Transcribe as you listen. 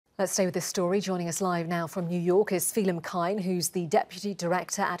Let's stay with this story. Joining us live now from New York is Phelim Kine, who's the Deputy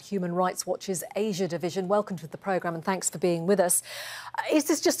Director at Human Rights Watch's Asia Division. Welcome to the programme and thanks for being with us. Is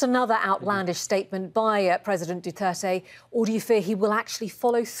this just another outlandish statement by President Duterte, or do you fear he will actually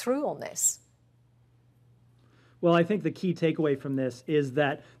follow through on this? Well, I think the key takeaway from this is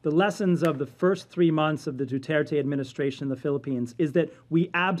that the lessons of the first 3 months of the Duterte administration in the Philippines is that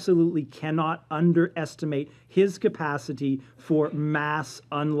we absolutely cannot underestimate his capacity for mass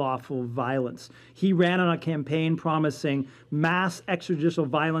unlawful violence. He ran on a campaign promising mass extrajudicial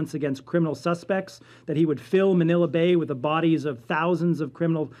violence against criminal suspects, that he would fill Manila Bay with the bodies of thousands of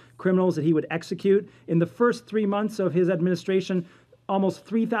criminals that he would execute. In the first 3 months of his administration, almost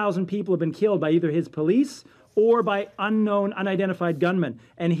 3,000 people have been killed by either his police or by unknown, unidentified gunmen.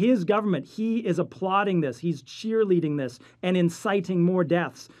 And his government, he is applauding this, he's cheerleading this, and inciting more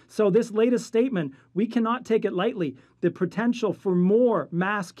deaths. So this latest statement, we cannot take it lightly. The potential for more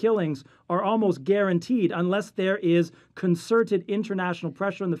mass killings are almost guaranteed unless there is concerted international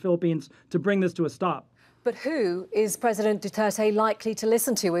pressure in the Philippines to bring this to a stop. But who is President Duterte likely to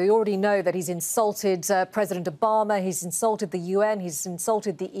listen to? We already know that he's insulted President Obama, he's insulted the UN, he's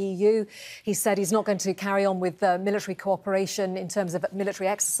insulted the EU. He said he's not going to carry on with military cooperation in terms of military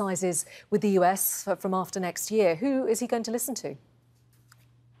exercises with the US from after next year. Who is he going to listen to?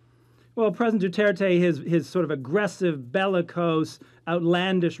 Well, President Duterte, his sort of aggressive, bellicose,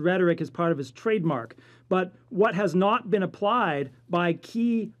 outlandish rhetoric is part of his trademark. But what has not been applied by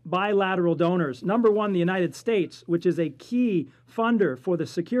key bilateral donors, number one, the United States, which is a key funder for the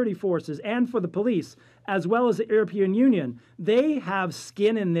security forces and for the police, as well as the European Union, they have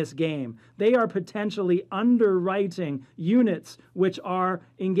skin in this game. They are potentially underwriting units which are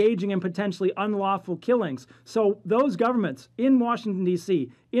engaging in potentially unlawful killings. So those governments in Washington,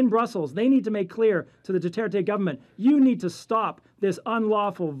 D.C., in Brussels, they need to make clear to the Duterte government, you need to stop this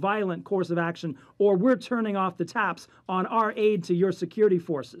unlawful, violent course of action, or we're turning off the taps on our aid to your security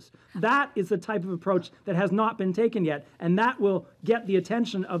forces. That is the type of approach that has not been taken yet, and that will get the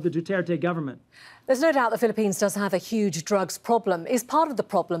attention of the Duterte government. There's no doubt the Philippines does have a huge drugs problem. Is part of the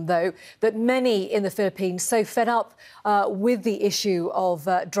problem, though, that many in the Philippines, so fed up with the issue of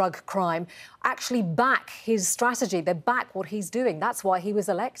drug crime, actually back his strategy. They back what he's doing. That's why he was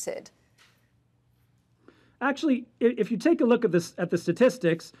elected. Actually, if you take a look at the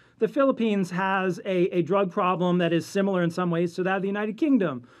statistics, the Philippines has a drug problem that is similar in some ways to that of the United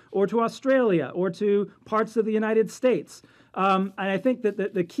Kingdom, or to Australia, or to parts of the United States. And I think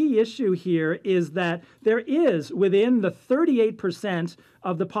that the key issue here is that there is, within the 38%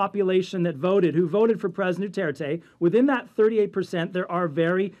 of the population that voted, who voted for President Duterte, within that 38%, there are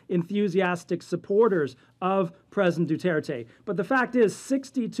very enthusiastic supporters of President Duterte. But the fact is,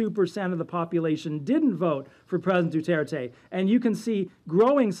 62% of the population didn't vote for President Duterte. And you can see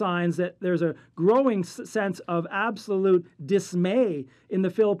growing signs that there's a growing sense of absolute dismay in the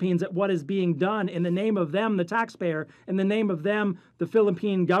Philippines at what is being done in the name of them, the taxpayer, in the name of them, the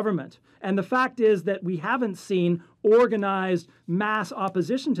Philippine government. And the fact is that we haven't seen organized mass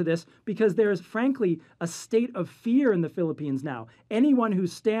opposition to this because there is, frankly, a state of fear in the Philippines now. Anyone who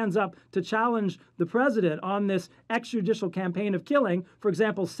stands up to challenge the president on this extrajudicial campaign of killing, for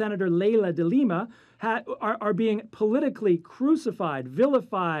example, Senator Leila de Lima, are being politically crucified,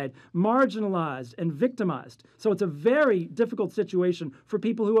 vilified, marginalized, and victimized. So it's a very difficult situation for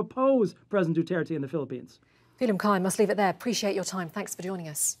people who oppose President Duterte in the Philippines. Phelim Kine, must leave it there. Appreciate your time. Thanks for joining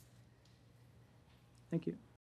us. Thank you.